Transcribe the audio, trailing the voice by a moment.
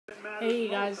Hey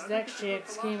guys, it's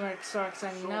XJX Gamer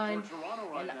XRX99,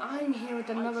 and I'm here with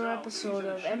another episode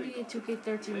of NBA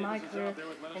 2K13 MyCareer,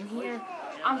 and here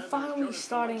I'm finally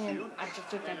starting, and I just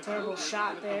took that terrible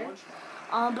shot there,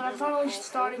 but I'm finally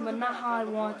starting, but not how I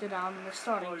wanted. I'm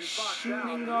starting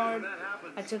shooting guard.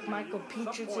 I took Michael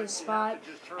Peaches' spot,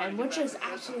 and we're just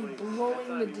absolutely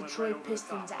blowing the Detroit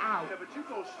Pistons out.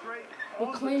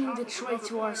 We're claiming Detroit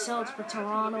to ourselves for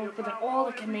Toronto, for all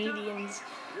the Canadians,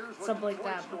 stuff like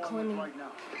that. We're claiming,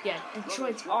 yeah,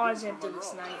 Detroit's ours after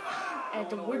this night.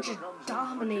 And we're just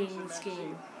dominating this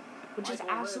game. We're just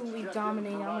absolutely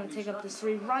dominating. I'm going to take up this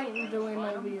three right in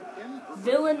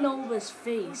Villanova's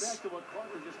face.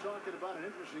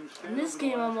 In this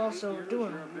game, I'm also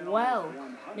doing well.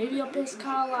 Maybe I'll piss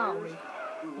Kyle Lowry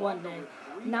one day.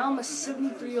 Now I'm a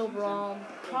 73 overall,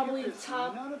 probably the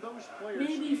top,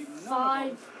 maybe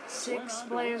 5, 6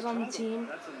 players on the team.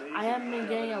 I have been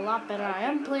getting a lot better. I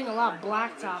am playing a lot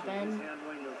blacktop, and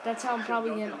that's how I'm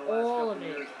probably getting all of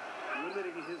it.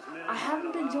 I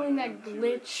haven't been doing that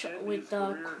glitch with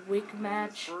the quick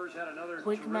match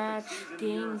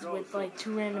games with like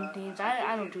 2 random teams.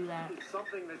 I don't do that.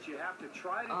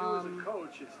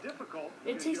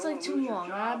 It takes like too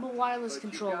long. I have a wireless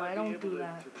controller. I don't do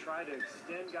that.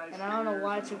 And I don't know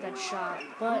why I took that shot,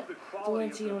 but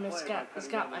Valenciunas has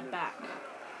got my back.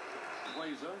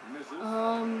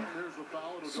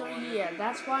 So yeah,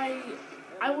 that's why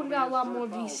I would have got a lot more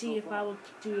VC if I would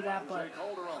do that, but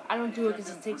I don't do it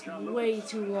because it takes way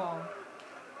too long.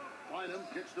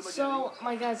 So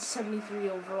my guy's 73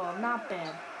 overall, not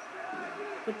bad.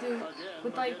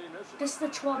 This is the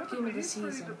 12th game of the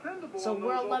season, so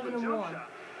we're 11-1,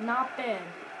 not bad.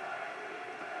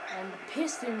 And the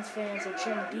Pistons fans are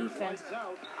cheering defense.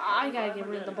 I gotta get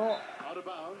rid of the ball.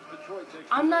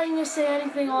 I'm not even gonna say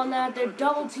anything on that. They're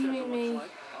double teaming me.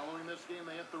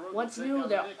 What's new?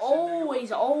 They're always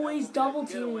double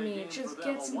teaming me. It just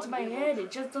gets into my head. It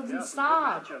just doesn't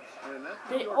stop.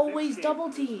 They always double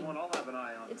team.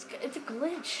 It's a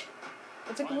glitch.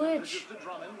 It's a glitch.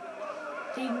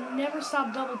 They never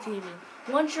stop double teaming.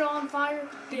 Once you're on fire,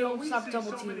 they don't stop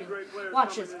double teaming.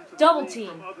 Watch this. Double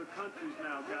team.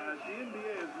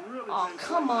 Oh,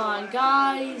 come on,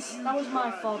 guys. That was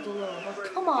my fault a little,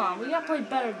 but come on. We gotta play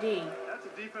better D.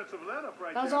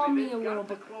 That was on me a little,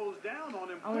 but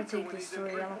I'm gonna take this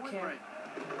three. I don't care.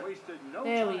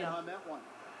 There we go.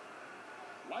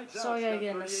 So I gotta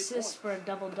get an assist for a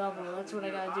double-double. That's what I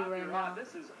gotta do right now.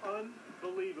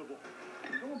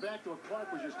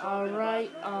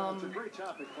 Alright,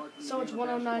 so it's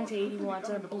 109-81. It's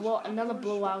another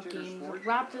blowout game. The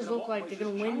Raptors look like they're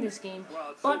going to win this game,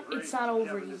 but it's not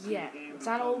over yet. It's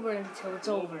not over until it's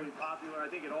over.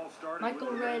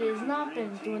 Michael Redd has not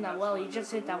been doing that well. He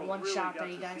just hit that one shot that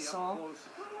you guys saw.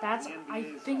 I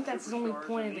think that's the only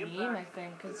point of the game, I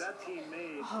think, because,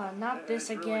 not this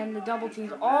again, the double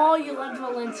teams. Oh, you left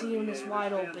Valenciunas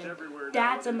wide open.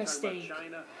 That's a mistake.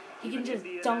 He can just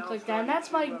dunk like that, and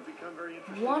that's my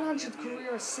 100th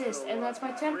career assist, and that's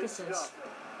my 10th assist.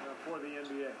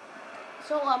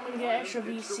 So I'm going to get extra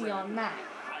VC on that.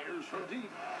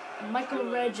 Michael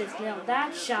Redd just nailed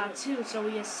that shot, too, so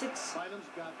he has 6.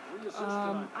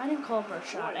 I didn't call for a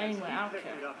shot. Anyway, I don't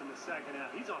care.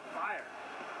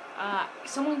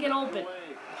 Someone get open.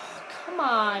 Oh, come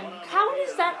on. How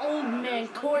does that old man,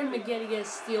 Corey McGetty, get a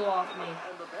steal off me?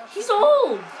 He's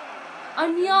old.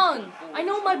 I'm young. I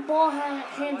know my ball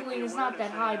handling is not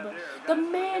that high, but the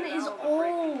man is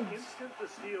old.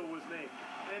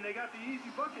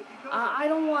 I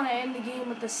don't want to end the game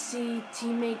with a C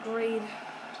teammate grade.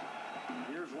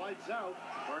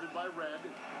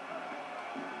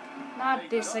 Not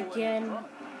this again.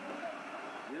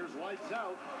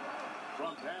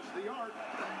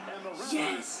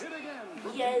 Yes!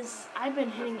 Yes! I've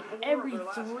been hitting every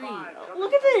three.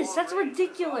 Look at this! That's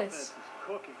ridiculous!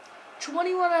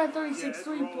 21 out of 36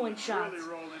 3-point shots.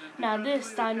 Now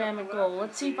this dynamic goal.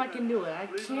 Let's see if I can do it. I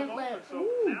can't let...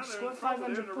 Ooh, score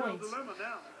 500 points.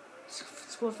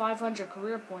 Score 500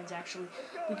 career points, actually.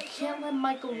 We can't let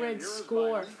Michael Redd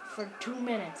score for 2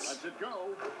 minutes.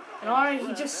 And alright,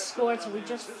 he just scored, so we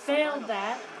just failed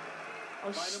that. I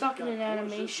was stuck in an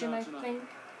animation, I think.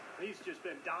 He's just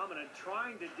been dominant,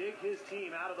 trying to dig his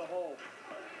team out of the hole.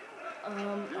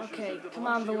 Okay, come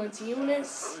on,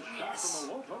 Valenciunas. Yes.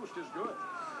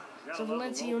 So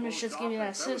Valenciunas just gave me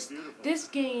that assist. This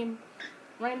game,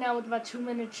 right now with about 2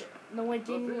 minutes, no, it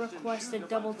didn't request a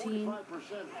double team,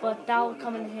 but that will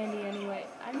come in handy anyway.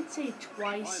 I didn't say it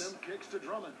twice.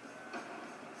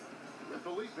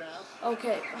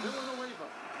 Okay.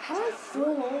 How do I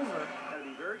fall over?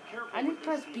 I didn't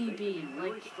press BB,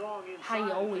 like how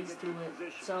you always do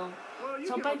it. So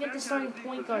if I get the starting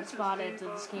point guard spot after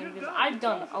this game, because I've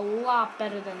done a lot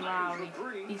better than Lowry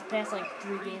these past like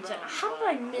 3 games. And how did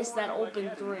I miss that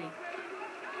open 3?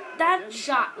 That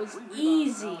shot was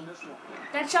easy.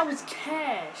 That shot was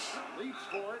cash.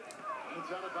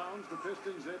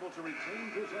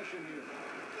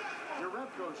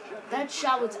 That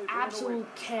shot was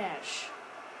absolute cash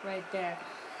right there.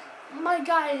 My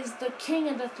guy is the king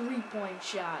of the three-point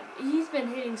shot. He's been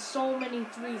hitting so many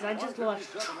threes. I just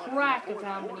lost track of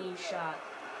how many he shot.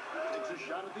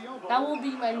 That will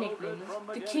be my nickname,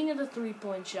 the king of the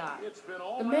three-point shot.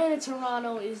 The man in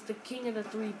Toronto is the king of the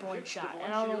three-point shot.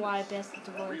 And I don't know why I passed it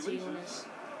to Valanciunas.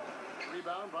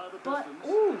 But,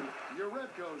 ooh,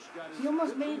 he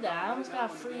almost made that. I almost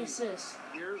got a free assist.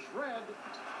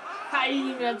 I didn't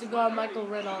even have to go on Michael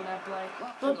Red on that play.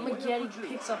 But McGetty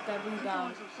picks up that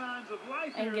rebound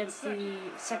and gets the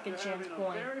second chance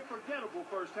point.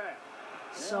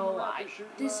 So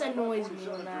this annoys me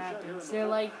when that happens. They're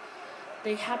like,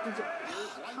 they have to do,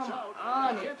 come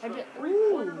on.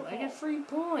 I get 3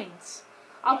 points.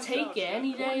 I'll take it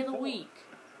any day of the week.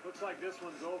 Looks like this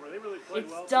one's over. They really played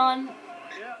well. It's done.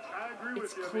 Yeah, I agree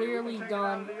it's with you. Clearly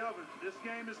done. This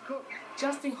game is cooked.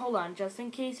 Hold on. Just in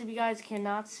case if you guys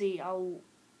cannot see, I'll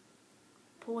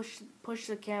push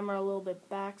the camera a little bit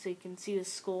back so you can see the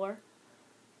score.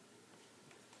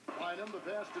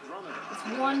 It's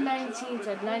 119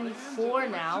 to 94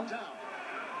 now.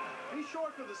 He's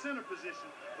short for the center position,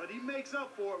 but he makes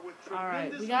up for it with tremendous. All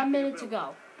right, we got a minute to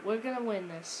go. We're gonna win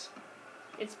this.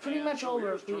 It's pretty much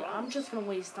over. I'm just gonna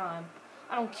waste time.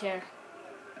 I don't care.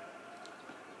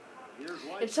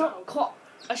 It's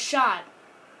a shot.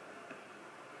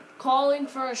 Calling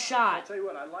for a shot. I'll tell you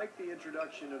what, I like the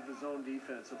introduction of the zone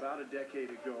defense about a decade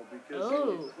ago because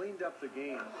it cleaned up the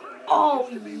game. Oh,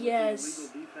 yes.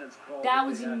 That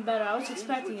was even better. I was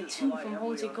expecting a 2 from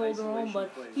Jose Calderon,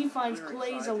 but he finds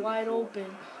Glazer wide open.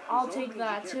 I'll take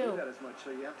that too.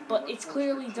 But it's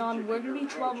clearly done. We're going to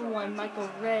be 12-1.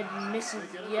 Michael Red misses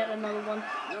yet another one.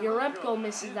 Urepko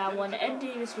misses that one. Ed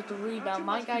Davis with the rebound.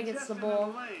 My guy gets the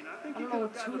ball. I don't know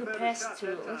who to pass it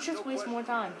to. Let's just waste more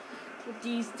time. With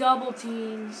these double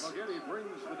teams,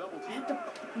 I have to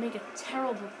make a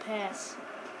terrible pass.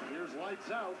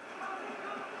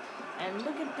 And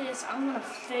look at this, I'm going to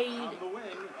fade,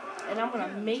 and I'm going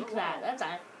to make that. That's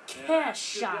a cash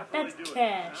shot. That's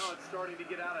cash.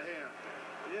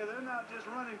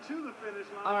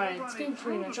 Alright, it's getting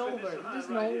pretty much over. There's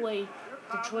no way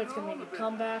Detroit's going to make a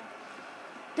comeback.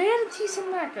 They had a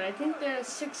decent record. I think they're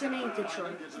 6-8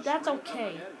 Detroit. That's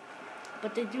okay.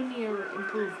 But they do need to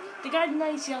improve. They got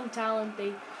nice young talent.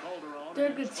 They're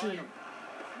a good team.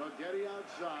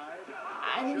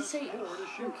 I didn't say,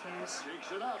 who cares?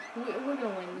 We're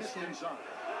gonna win this game.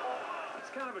 It's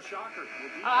kind of a shocker.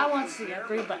 I want to see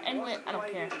agree, but anyway, I don't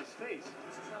care.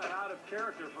 It's not out of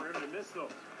character for him to miss those.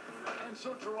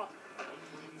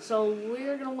 So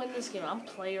we're gonna win this game. I'm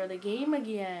player of the game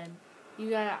again.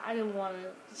 I didn't want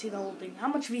to see the whole thing. How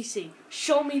much VC?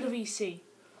 Show me the VC.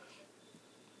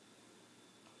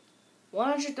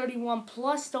 131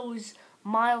 plus those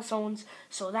milestones,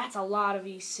 so that's a lot of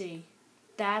EC.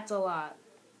 That's a lot.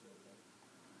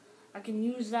 I can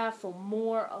use that for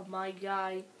more of my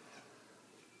guy.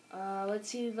 Let's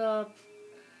see the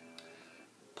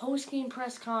post-game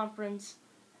press conference,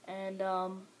 and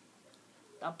I'll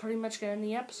pretty much get in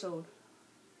the episode.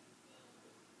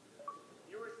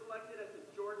 You were selected as the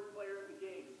Jordan Player of the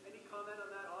Game. Any comment on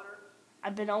that honor?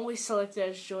 I've been always selected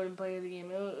as Jordan Player of the Game.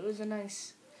 It was a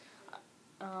nice...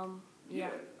 Yeah,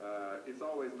 it's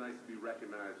always nice to be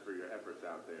recognized for your efforts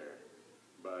out there.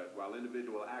 But while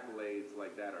individual accolades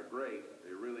like that are great,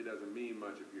 it really doesn't mean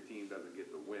much if your team doesn't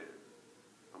get the win.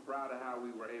 I'm proud of how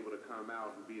we were able to come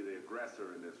out and be the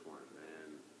aggressor in this one,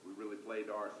 and we really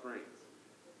played to our strengths.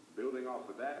 Building off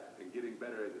of that and getting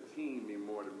better as a team mean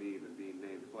more to me than being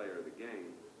named player of the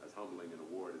game, as humbling an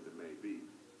award as it may be.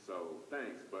 So,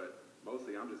 thanks, but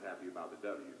mostly I'm just happy about the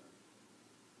W.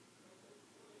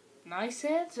 Nice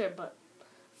answer, but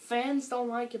fans don't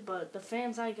like it, but the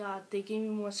fans I got, they gave me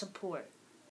more support.